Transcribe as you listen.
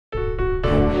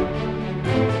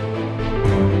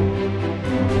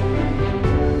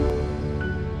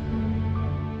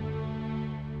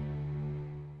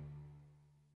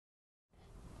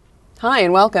Hi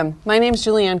and welcome. My name is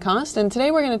Julianne Cost, and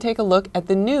today we're going to take a look at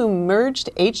the new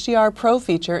merged HDR Pro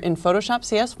feature in Photoshop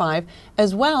CS5,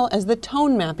 as well as the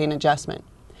tone mapping adjustment.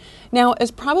 Now,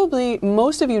 as probably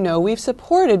most of you know, we've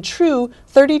supported true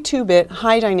 32-bit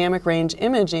high dynamic range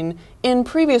imaging in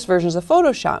previous versions of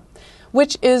Photoshop,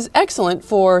 which is excellent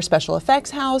for special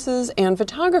effects houses and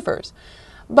photographers.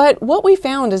 But what we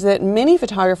found is that many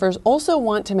photographers also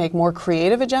want to make more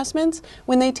creative adjustments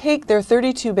when they take their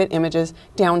 32-bit images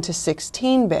down to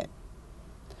 16-bit.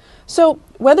 So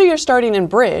whether you're starting in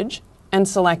Bridge and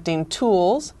selecting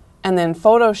Tools and then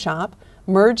Photoshop,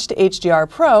 Merge to HDR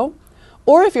Pro,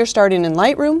 or if you're starting in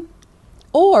Lightroom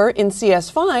or in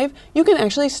CS5, you can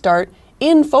actually start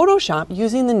in Photoshop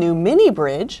using the new Mini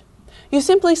Bridge. You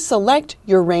simply select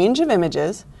your range of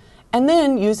images, and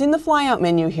then using the flyout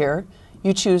menu here,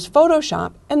 you choose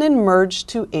Photoshop and then Merge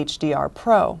to HDR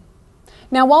Pro.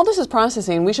 Now, while this is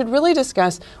processing, we should really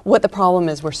discuss what the problem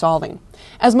is we're solving.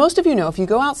 As most of you know, if you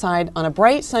go outside on a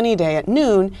bright sunny day at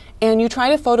noon and you try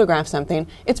to photograph something,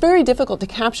 it's very difficult to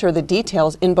capture the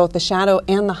details in both the shadow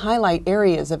and the highlight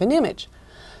areas of an image.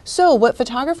 So what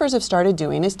photographers have started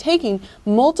doing is taking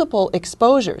multiple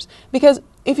exposures, because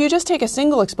if you just take a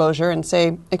single exposure and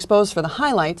say expose for the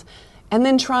highlights, and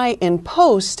then try in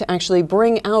post to actually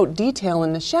bring out detail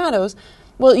in the shadows,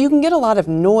 well, you can get a lot of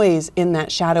noise in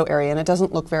that shadow area and it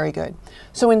doesn't look very good.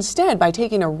 So instead, by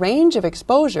taking a range of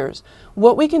exposures,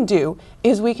 what we can do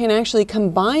is we can actually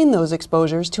combine those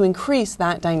exposures to increase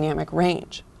that dynamic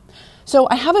range. So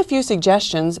I have a few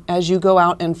suggestions as you go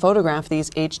out and photograph these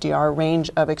HDR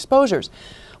range of exposures.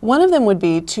 One of them would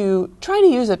be to try to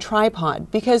use a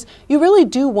tripod, because you really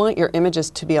do want your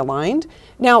images to be aligned.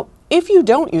 Now, if you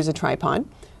don't use a tripod,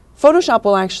 Photoshop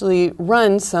will actually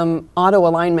run some auto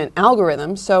alignment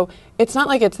algorithms, so it's not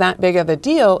like it's that big of a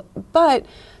deal, but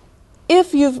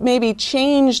if you've maybe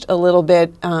changed a little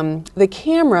bit the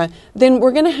camera, then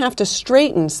we're going to have to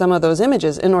straighten some of those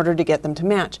images in order to get them to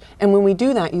match. And when we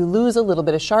do that, you lose a little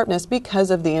bit of sharpness because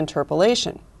of the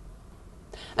interpolation.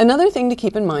 Another thing to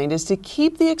keep in mind is to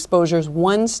keep the exposures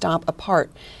one stop apart.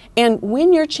 And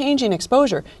when you're changing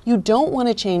exposure, you don't want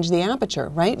to change the aperture,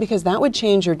 right? Because that would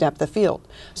change your depth of field.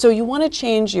 So you want to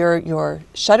change your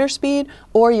shutter speed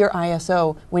or your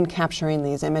ISO when capturing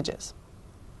these images.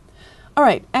 All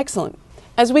right, excellent.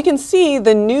 As we can see,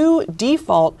 the new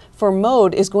default for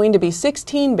mode is going to be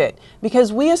 16-bit,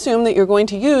 because we assume that you're going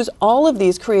to use all of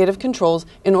these creative controls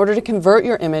in order to convert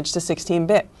your image to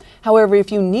 16-bit. However,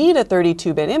 if you need a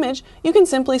 32-bit image, you can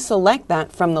simply select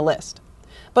that from the list.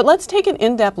 But let's take an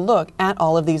in-depth look at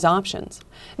all of these options.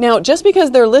 Now, just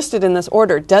because they're listed in this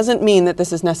order doesn't mean that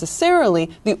this is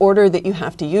necessarily the order that you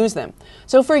have to use them.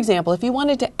 So for example, if you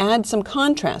wanted to add some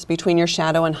contrast between your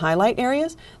shadow and highlight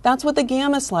areas, that's what the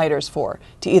gamma slider's for,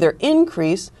 to either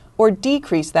increase or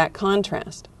decrease that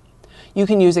contrast. You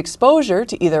can use exposure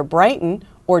to either brighten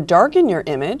or darken your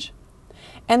image.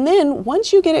 And then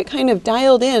once you get it kind of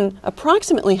dialed in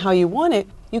approximately how you want it,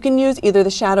 you can use either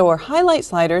the shadow or highlight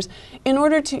sliders in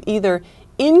order to either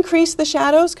increase the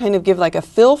shadows, kind of give like a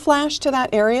fill flash to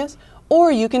that areas,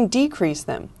 or you can decrease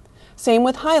them. Same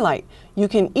with highlight. You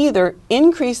can either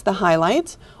increase the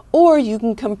highlights or you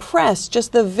can compress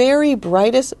just the very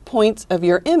brightest points of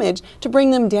your image to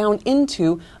bring them down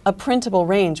into a printable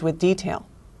range with detail.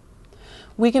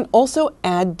 We can also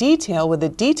add detail with the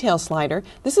detail slider.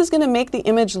 This is going to make the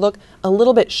image look a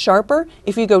little bit sharper.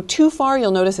 If you go too far,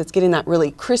 you'll notice it's getting that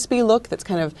really crispy look that's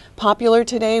kind of popular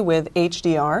today with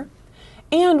HDR.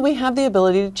 And we have the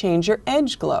ability to change your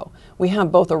edge glow. We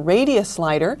have both a radius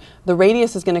slider. The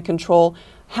radius is going to control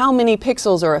how many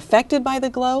pixels are affected by the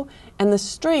glow, and the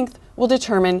strength will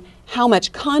determine how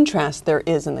much contrast there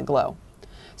is in the glow.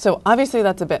 So obviously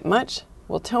that's a bit much.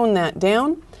 We'll tone that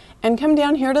down and come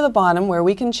down here to the bottom where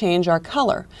we can change our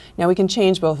color. Now we can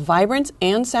change both vibrance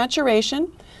and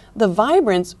saturation. The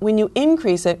vibrance, when you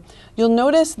increase it, you'll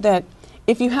notice that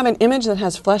if you have an image that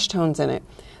has flesh tones in it,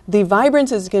 the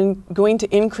vibrance is going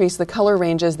to increase the color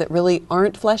ranges that really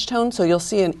aren't flesh toned, so you'll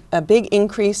see a big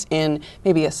increase in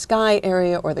maybe a sky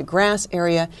area or the grass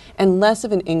area, and less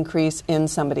of an increase in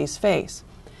somebody's face.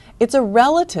 It's a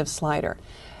relative slider.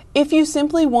 If you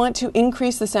simply want to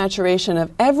increase the saturation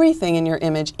of everything in your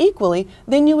image equally,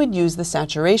 then you would use the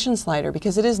saturation slider,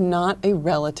 because it is not a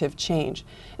relative change.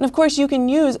 And of course, you can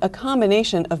use a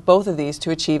combination of both of these to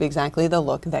achieve exactly the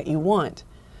look that you want.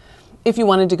 If you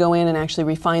wanted to go in and actually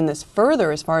refine this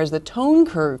further as far as the tone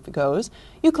curve goes,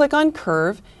 you click on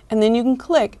Curve, and then you can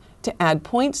click to add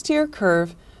points to your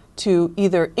curve to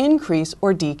either increase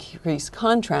or decrease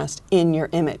contrast in your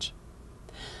image.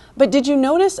 But did you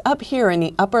notice up here in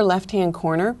the upper left-hand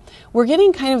corner, we're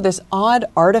getting kind of this odd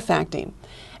artifacting.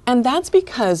 And that's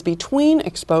because between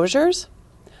exposures,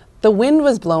 the wind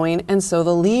was blowing and so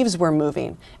the leaves were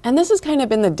moving. And this has kind of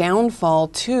been the downfall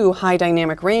to high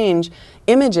dynamic range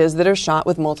images that are shot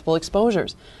with multiple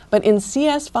exposures. But in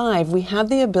CS5, we have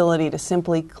the ability to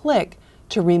simply click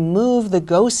to remove the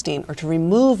ghosting or to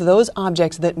remove those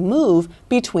objects that move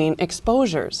between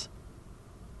exposures.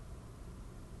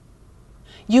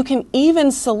 You can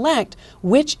even select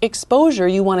which exposure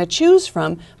you want to choose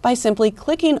from by simply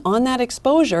clicking on that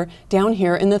exposure down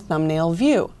here in the thumbnail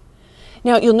view.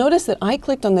 Now, you'll notice that I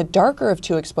clicked on the darker of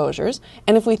two exposures,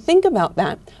 and if we think about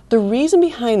that, the reason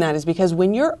behind that is because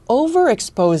when you're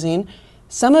overexposing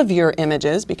some of your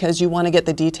images, because you want to get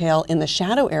the detail in the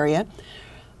shadow area,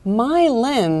 my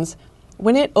lens,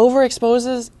 when it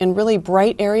overexposes in really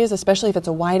bright areas, especially if it's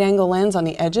a wide-angle lens on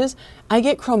the edges, I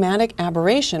get chromatic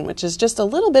aberration, which is just a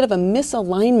little bit of a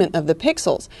misalignment of the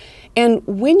pixels. And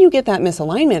when you get that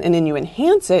misalignment and then you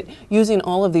enhance it using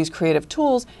all of these creative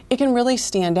tools, it can really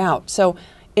stand out. So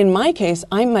in my case,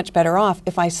 I'm much better off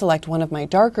if I select one of my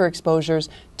darker exposures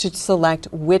to select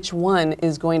which one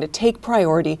is going to take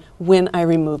priority when I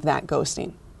remove that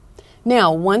ghosting.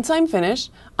 Now, once I'm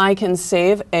finished, I can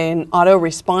save an auto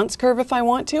response curve if I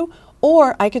want to,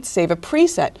 or I could save a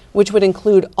preset, which would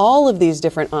include all of these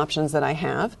different options that I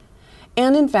have.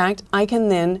 And in fact, I can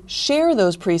then share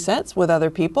those presets with other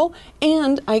people,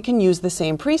 and I can use the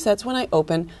same presets when I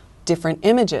open different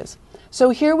images.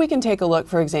 So here we can take a look,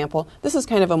 for example, this is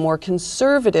kind of a more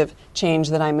conservative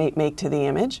change that I may make to the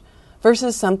image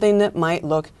versus something that might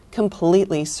look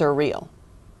completely surreal.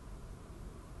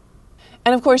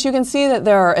 And of course, you can see that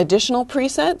there are additional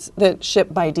presets that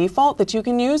ship by default that you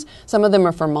can use. Some of them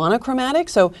are for monochromatic,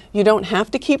 so you don't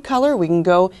have to keep color. We can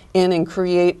go in and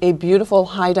create a beautiful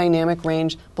high dynamic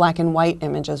range black and white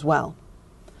image as well.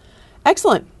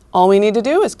 Excellent. All we need to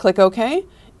do is click OK,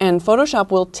 and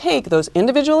Photoshop will take those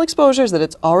individual exposures that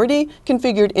it's already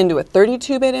configured into a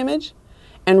 32-bit image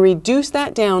and reduce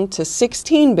that down to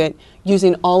 16-bit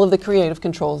using all of the creative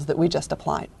controls that we just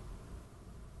applied.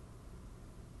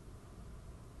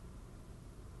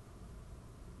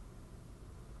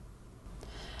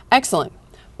 Excellent,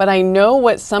 but I know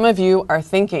what some of you are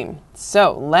thinking.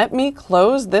 So let me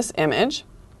close this image,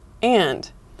 and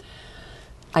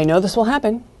I know this will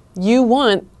happen. You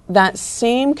want that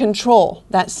same control,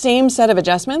 that same set of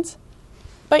adjustments,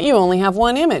 but you only have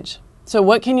one image. So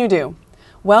what can you do?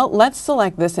 Well, let's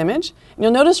select this image.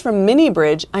 You'll notice from Mini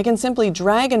Bridge, I can simply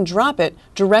drag and drop it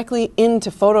directly into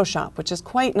Photoshop, which is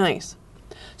quite nice.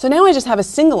 So now I just have a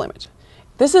single image.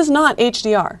 This is not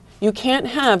HDR. You can't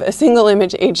have a single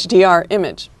image HDR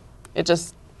image. It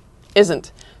just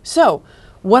isn't. So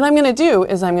what I'm going to do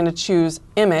is I'm going to choose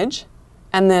Image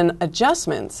and then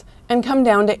Adjustments and come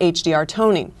down to HDR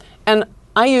Toning. And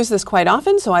I use this quite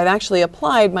often, so I've actually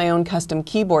applied my own custom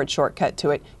keyboard shortcut to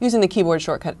it using the keyboard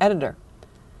shortcut editor.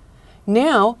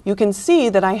 Now you can see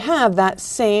that I have that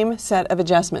same set of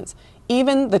adjustments,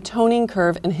 even the toning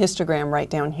curve and histogram right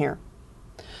down here.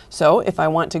 So if I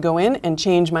want to go in and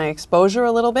change my exposure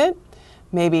a little bit,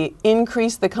 maybe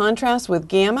increase the contrast with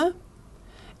gamma,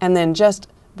 and then just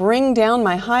bring down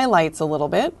my highlights a little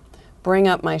bit, bring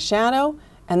up my shadow,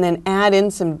 and then add in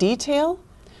some detail,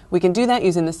 we can do that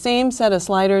using the same set of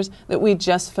sliders that we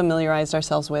just familiarized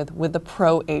ourselves with the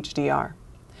Pro HDR.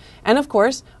 And of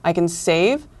course, I can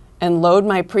save and load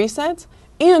my presets,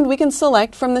 and we can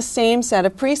select from the same set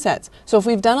of presets. So if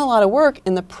we've done a lot of work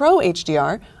in the Pro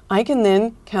HDR, I can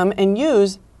then come and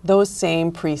use those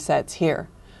same presets here.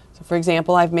 So for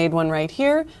example, I've made one right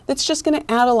here that's just going to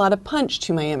add a lot of punch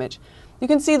to my image. You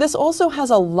can see this also has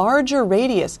a larger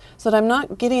radius so that I'm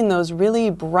not getting those really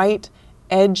bright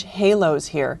edge halos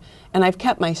here, and I've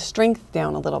kept my strength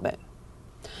down a little bit.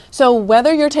 So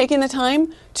whether you're taking the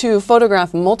time to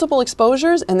photograph multiple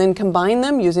exposures and then combine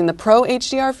them using the Pro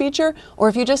HDR feature, or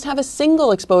if you just have a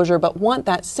single exposure but want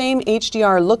that same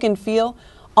HDR look and feel,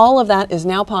 all of that is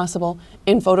now possible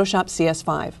in Photoshop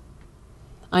CS5.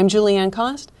 I'm Julianne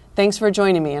Cost. Thanks for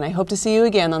joining me, and I hope to see you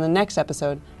again on the next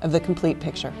episode of The Complete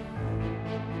Picture.